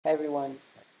Hey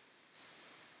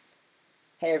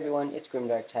everyone, it's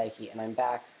Grimdark Taiki, and I'm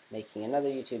back making another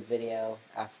YouTube video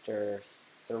after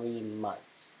 3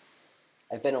 months.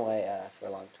 I've been away for a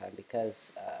long time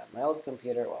because my old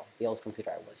computer, well, the old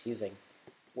computer I was using,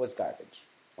 was garbage.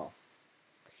 Well,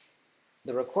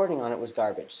 the recording on it was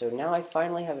garbage, so now I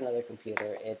finally have another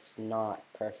computer. It's not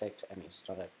perfect. I mean, it's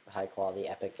not a high-quality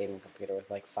epic gaming computer with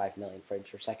like 5 million frames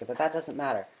per second, but that doesn't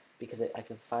matter because I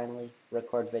can finally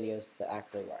record videos that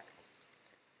actually work.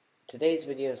 Today's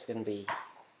video is going to be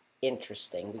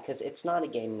interesting because it's not a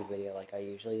gaming video like I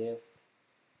usually do.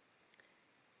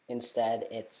 Instead,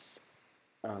 it's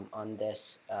on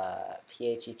this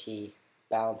PhET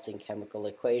Balancing Chemical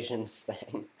Equations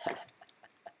thing.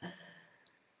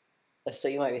 So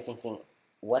you might be thinking,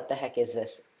 what the heck is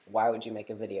this? Why would you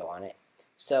make a video on it?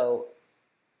 So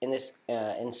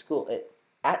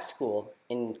at school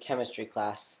in chemistry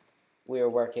class, we were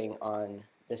working on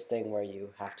this thing where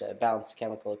you have to balance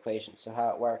chemical equations. So how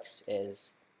it works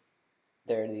is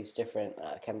there are these different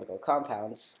chemical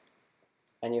compounds,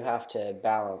 and you have to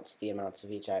balance the amounts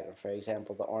of each item. For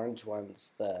example, the orange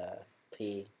one's the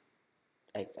P.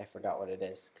 I forgot what it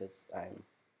is because I'm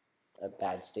a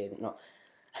bad student. No.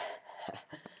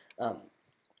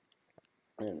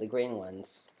 The green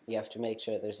ones, you have to make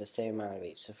sure there's the same amount of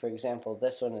each. So for example,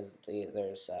 this one is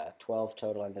there's 12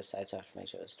 total on this side, so I have to make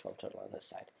sure there's 12 total on this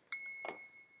side.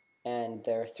 And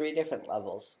there are 3 different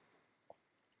levels.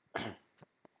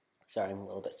 Sorry, I'm a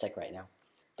little bit sick right now.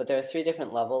 But there are 3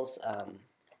 different levels,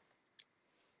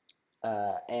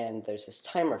 and there's this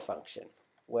timer function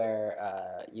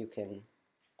where you can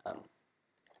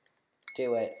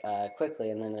do it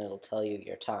quickly, and then it'll tell you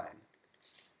your time.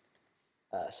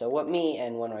 So what me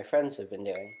and one of my friends have been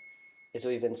doing is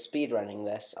we've been speedrunning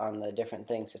this on the different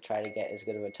things to try to get as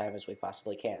good of a time as we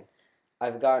possibly can.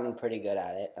 I've gotten pretty good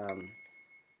at it. I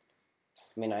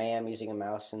mean, I am using a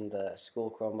mouse, and the school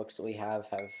Chromebooks that we don't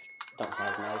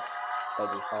have mice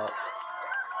by default.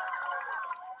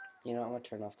 You know, I'm going to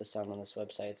turn off the sound on this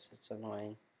website. It's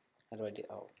annoying. How do I do?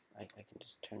 Oh, I can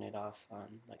just turn it off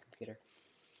on my computer.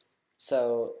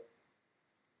 So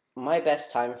my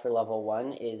best time for level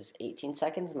 1 is 18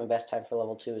 seconds. My best time for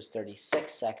level 2 is 36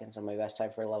 seconds. And my best time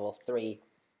for level 3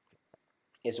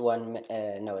 is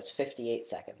it's 58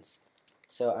 seconds.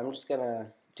 So I'm just going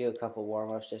to do a couple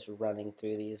warm-ups, just running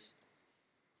through these,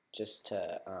 just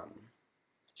to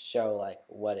show like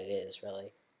what it is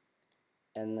really.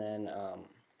 And then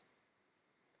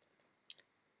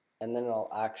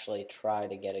I'll actually try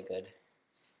to get a good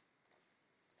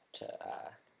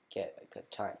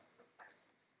time.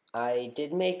 I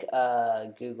did make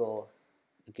a Google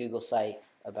site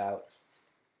about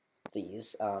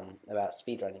these, about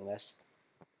speedrunning this,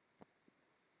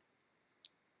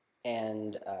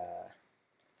 and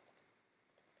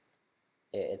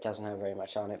it doesn't have very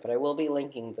much on it, but I will be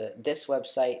linking this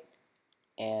website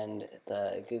and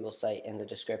the Google site in the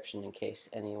description in case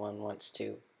anyone wants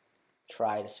to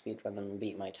try to speedrun them and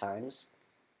beat my times.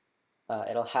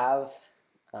 It'll have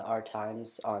our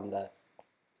times on the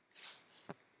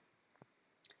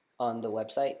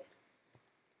website,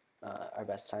 our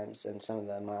best times and some of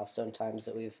the milestone times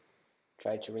that we've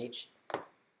tried to reach.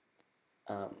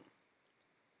 But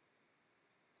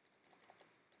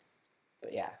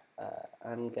yeah,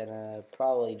 I'm gonna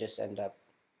probably just end up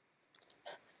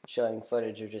showing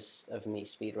footage of me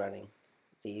speedrunning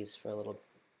these for a little,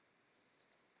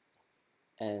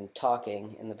 and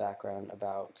talking in the background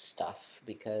about stuff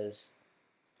because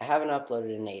I haven't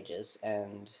uploaded in ages,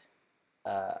 and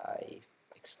I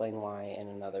explain why in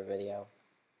another video.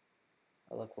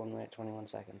 Oh look, 1 minute 21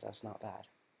 seconds. That's not bad.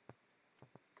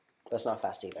 That's not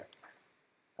fast either.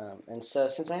 And so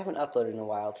since I haven't uploaded in a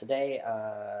while, today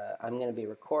I'm going to be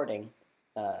recording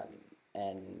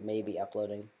and maybe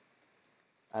uploading.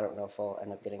 I don't know if I'll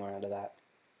end up getting around to that,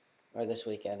 or this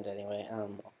weekend anyway.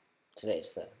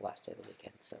 Today's the last day of the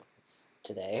weekend, so it's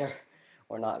today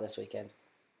or not this weekend.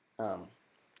 I'm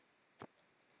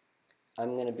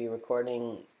going to be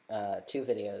recording 2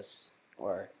 videos,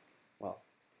 or, well,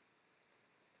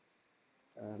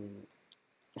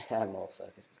 I'm all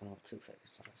focused. I'm all too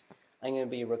focused on this. I'm going to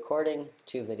be recording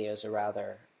 2 videos, or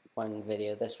rather, 1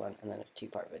 video, this one, and then a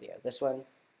 2-part video. This one,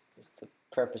 the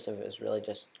purpose of it is really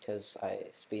just because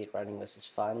speedrunning this is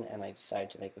fun, and I decided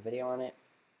to make a video on it.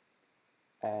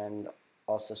 And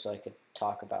also so I could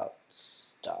talk about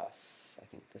stuff. I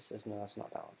think that's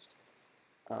not balanced.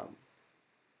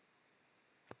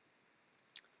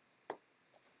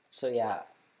 So yeah,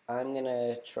 I'm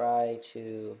gonna try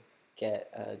to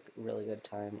get a really good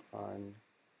time on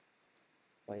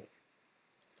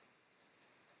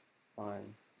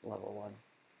level 1.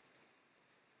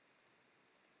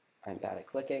 I'm bad at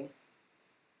clicking.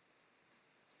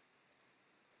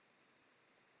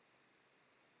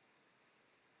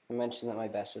 I mentioned that my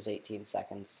best was 18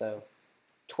 seconds, so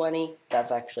 20,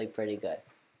 that's actually pretty good.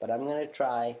 But I'm going to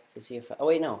try to see if oh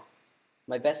wait, no.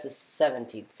 My best is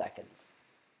 17 seconds.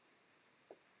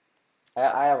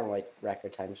 I have like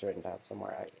record times written down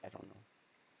somewhere. I don't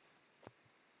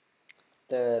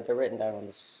know. They're written down on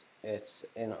this. It's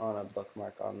on a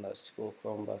bookmark on the school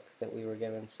Chromebook that we were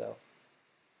given, so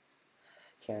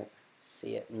I can't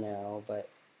see it now, but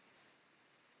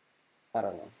I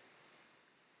don't know.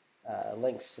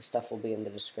 Links to stuff will be in the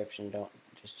description. Don't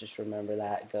just remember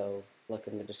that. Go look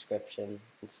in the description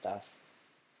and stuff.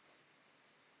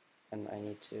 And I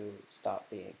need to stop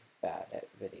being bad at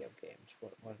video games.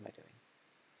 What am I doing?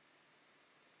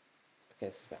 Okay,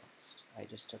 this is balanced. I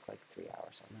just took like 3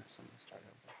 hours on that, so I'm gonna start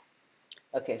over.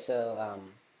 Okay, so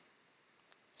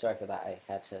sorry for that. I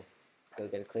had to go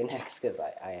get a Kleenex because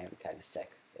I am kind of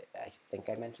sick. I think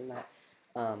I mentioned that.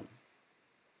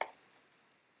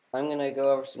 I'm going to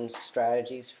go over some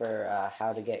strategies for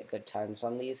how to get good times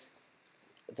on these.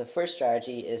 The first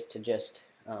strategy is to just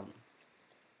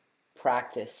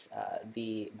practice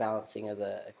the balancing of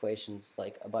the equations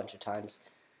like a bunch of times,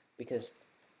 because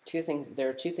there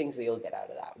are two things that you'll get out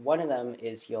of that. One of them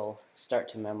is you'll start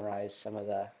to memorize some of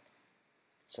the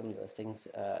things,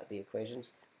 the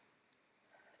equations,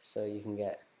 so you can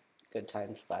get good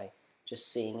times by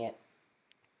just seeing it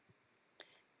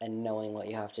and knowing what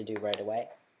you have to do right away.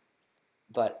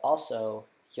 But also,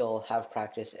 you'll have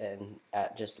practice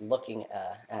at just looking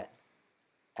at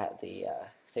the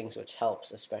things, which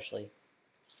helps, especially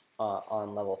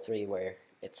on level 3, where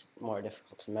it's more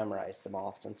difficult to memorize them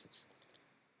all since it's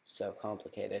so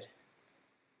complicated.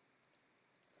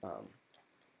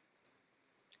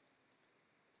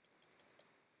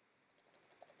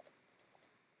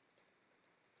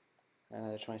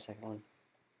 Another 20-second one.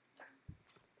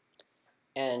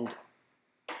 And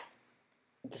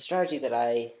the strategy that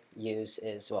I use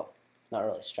is, well, not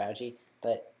really strategy,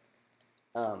 but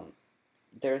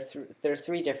there are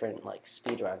three different like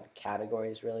speedrun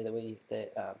categories really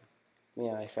that me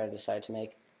and my friend decided to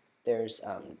make. There's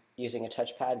using a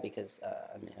touchpad, because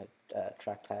a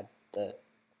trackpad, the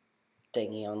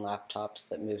thingy on laptops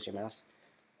that moves your mouse.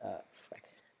 Frick.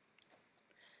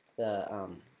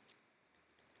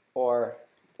 Or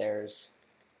there's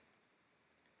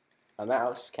a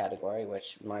mouse category,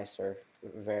 which mice are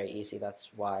very easy. That's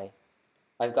why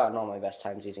I've gotten all my best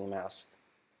times using a mouse.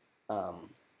 And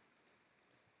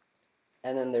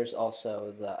then there's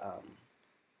also the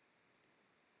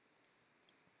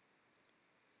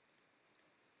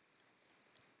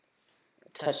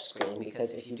touch screen,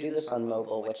 because if you do this on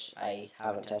mobile, which I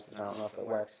haven't tested, I don't know if it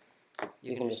works,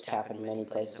 you can just tap in many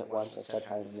places at once instead of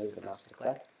trying to move the mouse to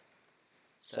click.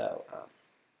 So,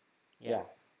 yeah.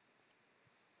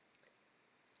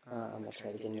 I'm going to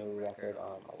try to get a new record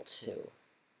on level 2.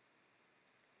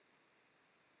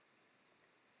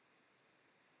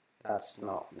 That's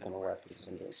not going to work because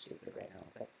I'm being stupid right now,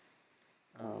 but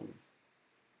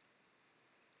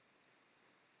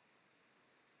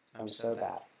I'm so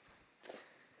bad.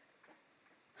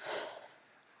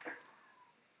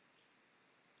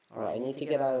 Alright, I need to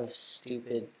get out of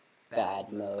stupid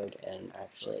bad mode and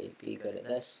actually be good at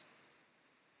this.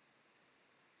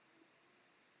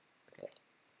 Okay.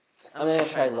 I'm going to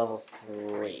try level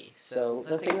 3. So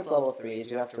the thing with level 3 is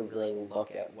you have to really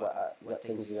look at what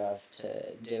things you have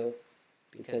to do,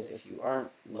 because if you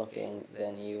aren't looking,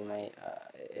 then you might,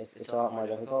 it's a lot more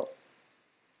difficult.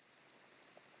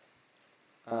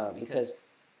 Because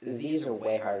these are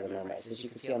way harder to memorize. As you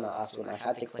can see on the last one, I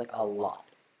had to click a lot,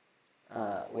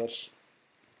 which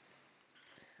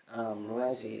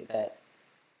reminds me that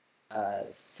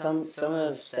some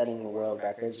of setting world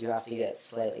records, you have to get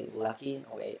slightly lucky.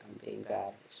 Oh wait, I'm being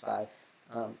bad. It's 5.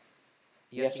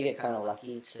 You have to get kind of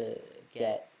lucky to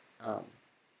get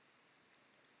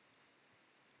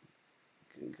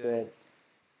good.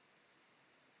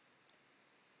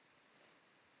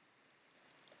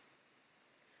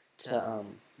 To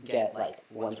get like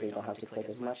ones where you don't have to click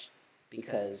as much,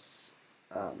 because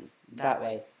that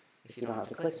way, if you don't have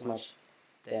to click as much,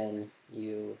 then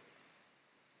you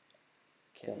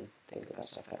can think about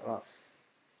stuff better. Well,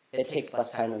 it takes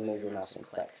less time to move your mouse and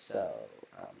click, so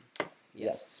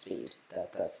yes, speed.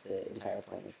 That's the entire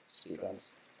point of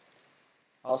speedruns.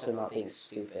 Also, not being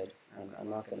stupid. I'm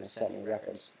not going to set new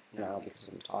records now because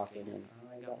I'm talking and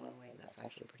I got one way. That's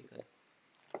actually pretty good.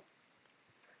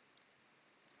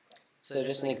 So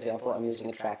just an example, I'm using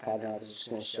a trackpad now. This is just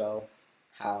going to show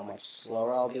how much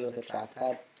slower I'll be with a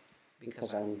trackpad,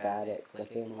 because I'm bad at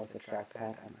clicking with a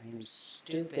trackpad, and I am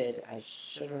stupid. I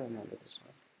should have remembered this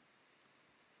one.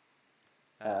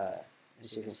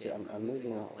 as you can see, I'm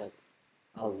moving like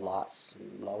a lot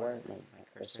slower. My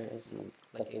cursor is, and I'm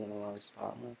clicking in the wrong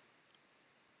spot now,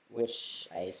 which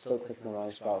I still click in the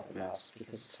wrong spot with the mouse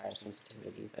because it's higher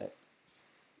sensitivity, but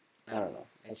I don't know.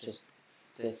 It's just,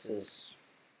 this is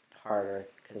harder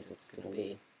because it's going to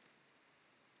be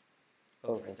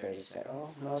over 30 seconds. Oh,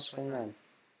 mouse swing then.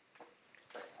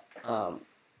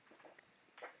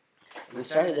 We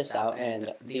started this out,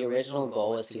 and the original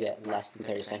goal was to get less than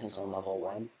 30 seconds on level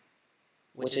 1,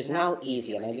 which is now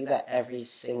easy, and I do that every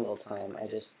single time. I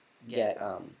just get,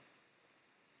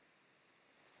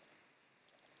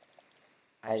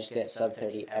 sub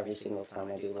 30 every single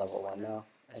time I do level 1 now,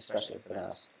 especially with the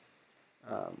mouse.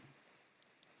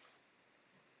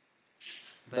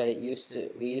 But we used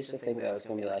to think that it was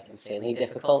going to be like insanely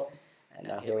difficult, and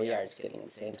now here we are, just getting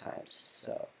insane times.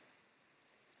 So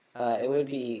it would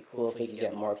be cool if we could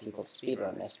get more people to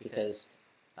speedrun this, because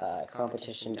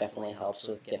competition definitely helps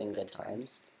with getting good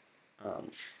times.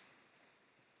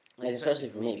 Like especially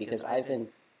for me, because I've been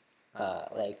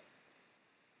like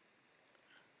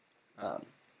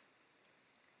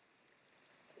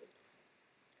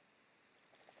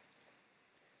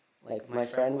my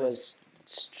friend was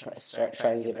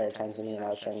trying to get better times than me, and I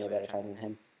was trying to get better times than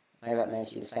him. I got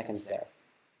 19 seconds there,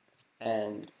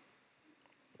 and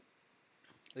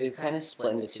we've kind of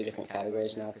split into 2 different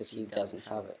categories now because he doesn't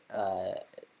have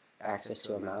access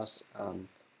to a mouse,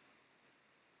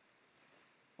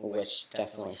 which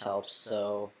definitely helps.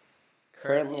 So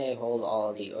currently I hold all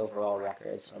of the overall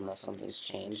records unless something's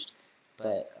changed,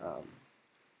 but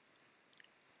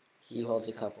he holds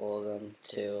a couple of them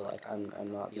too. Like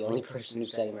I'm not the only person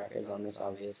who's setting records on this,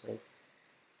 obviously.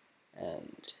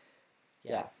 And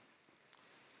yeah.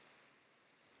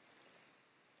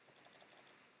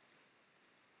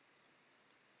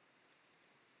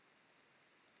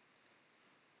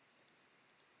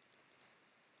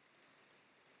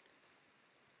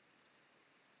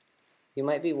 You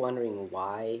might be wondering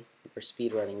why we're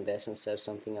speedrunning this instead of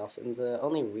something else, and the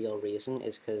only real reason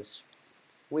is because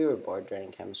we were bored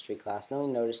during chemistry class. Then we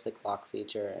noticed the clock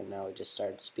feature, and now we just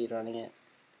started speedrunning it.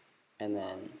 And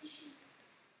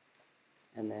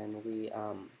then we,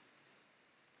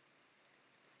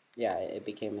 yeah, it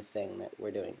became a thing that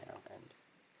we're doing now. And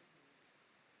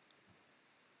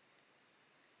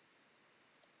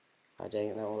oh, dang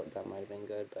it, that might have been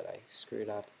good, but I screwed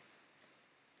up.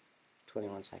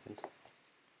 21 seconds.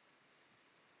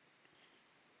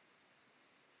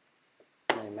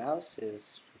 My mouse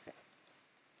is, okay.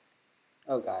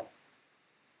 Oh god.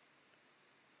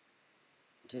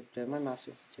 Did my mouse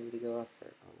sensitivity go up,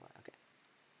 or what? Okay.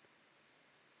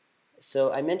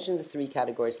 So I mentioned the 3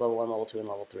 categories, level 1, level 2, and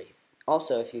level 3.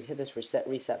 Also, if you hit this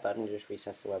reset button, it just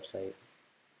resets the website.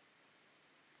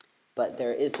 But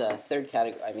there is a 3rd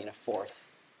category, I mean a 4th,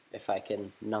 if I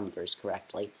can numbers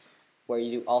correctly, where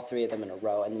you do all 3 of them in a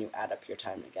row, and then you add up your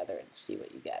time together and see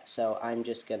what you get. So I'm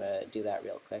just going to do that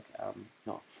real quick.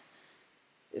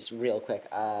 It's real quick.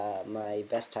 My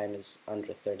best time is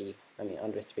under 3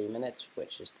 minutes,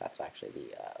 that's actually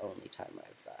the only time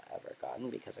I've ever gotten,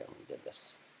 because I only did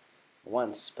this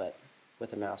once, but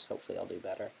with a mouse, hopefully I'll do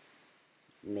better.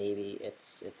 Maybe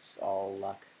it's all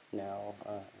luck now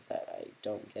that I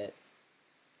don't get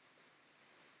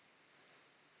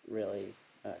really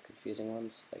confusing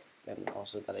ones, and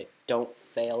also that I don't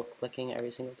fail clicking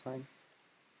every single time.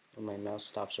 When my mouse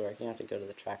stops working, I have to go to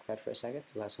the trackpad for a second,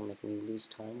 so that's going to make me lose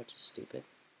time, which is stupid.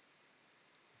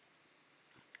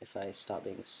 If I stop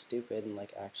being stupid and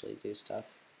actually do stuff.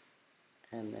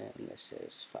 And then this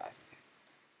is 5.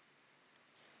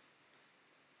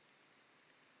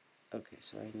 Okay,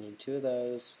 so I need 2 of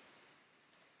those,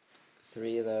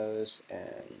 3 of those,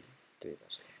 and 3 of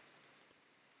those. Okay.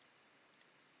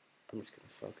 I'm just going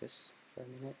to focus for a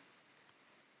minute.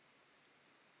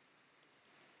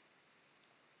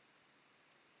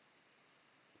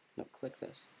 No, click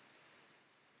this.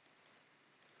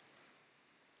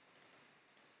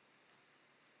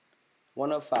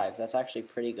 .105, that's actually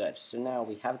pretty good. So now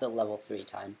we have the level 3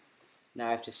 time. Now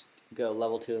I have to go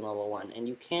level 2 and level 1. And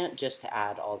you can't just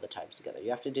add all the times together. You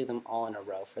have to do them all in a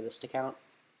row for this to count.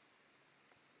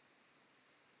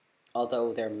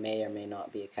 Although there may or may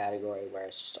not be a category where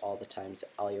it's just all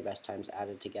your best times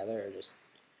added together, or just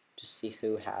see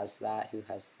who has that, who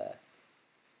has the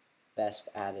best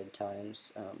added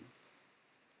times.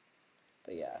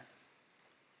 But yeah,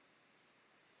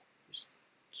 just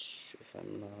if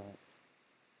I'm not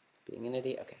being an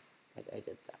idiot, okay, I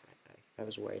did that right. I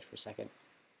was worried for a second.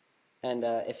 And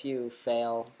if you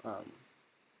fail,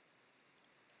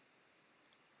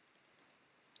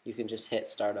 you can just hit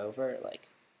start over,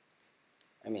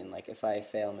 I mean, like, if I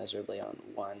fail miserably on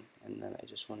one, and then I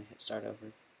just want to hit start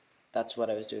over. That's what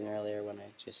I was doing earlier when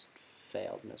I just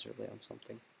failed miserably on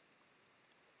something.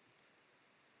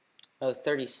 Oh,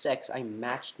 36, I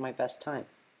matched my best time.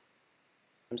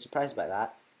 I'm surprised by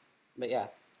that, but yeah.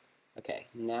 Okay,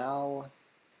 now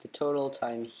the total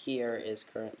time here is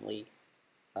currently,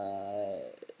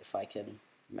 if I can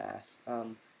math,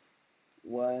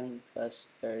 1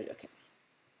 plus 30, okay.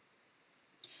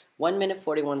 1 minute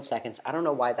 41 seconds. I don't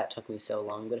know why that took me so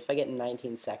long, but if I get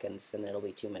 19 seconds, then it'll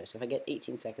be 2 minutes. If I get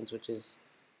 18 seconds, which is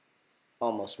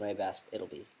almost my best, it'll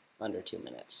be under 2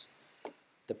 minutes.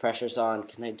 The pressure's on.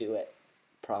 Can I do it?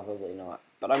 Probably not,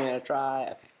 but I'm going to try.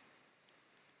 Okay.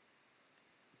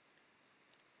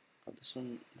 Oh, this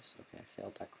one, okay, I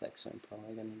failed that click, so I'm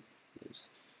probably going to lose.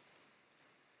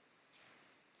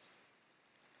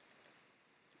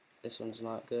 This one's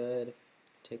not good.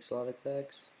 Takes a lot of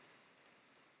clicks.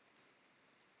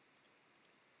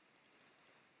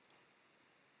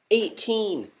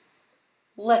 $18.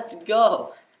 Let's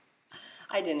go.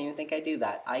 I didn't even think I'd do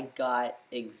that. I got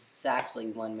exactly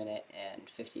 1 minute and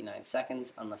 59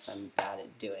 seconds, unless I'm bad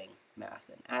at doing math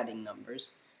and adding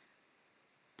numbers.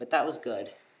 But that was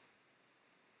good.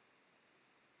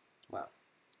 Wow.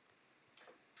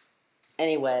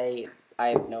 Anyway, I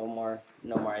have no more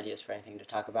ideas for anything to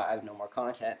talk about. I have no more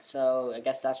content, so I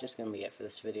guess that's just going to be it for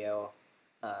this video.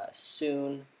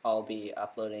 Soon I'll be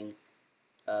uploading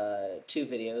 2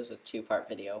 videos, a 2-part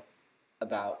video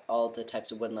about all the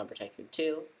types of wood lumber Tycoon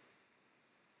 2.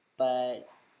 But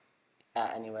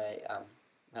anyway,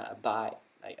 bye,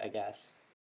 I guess.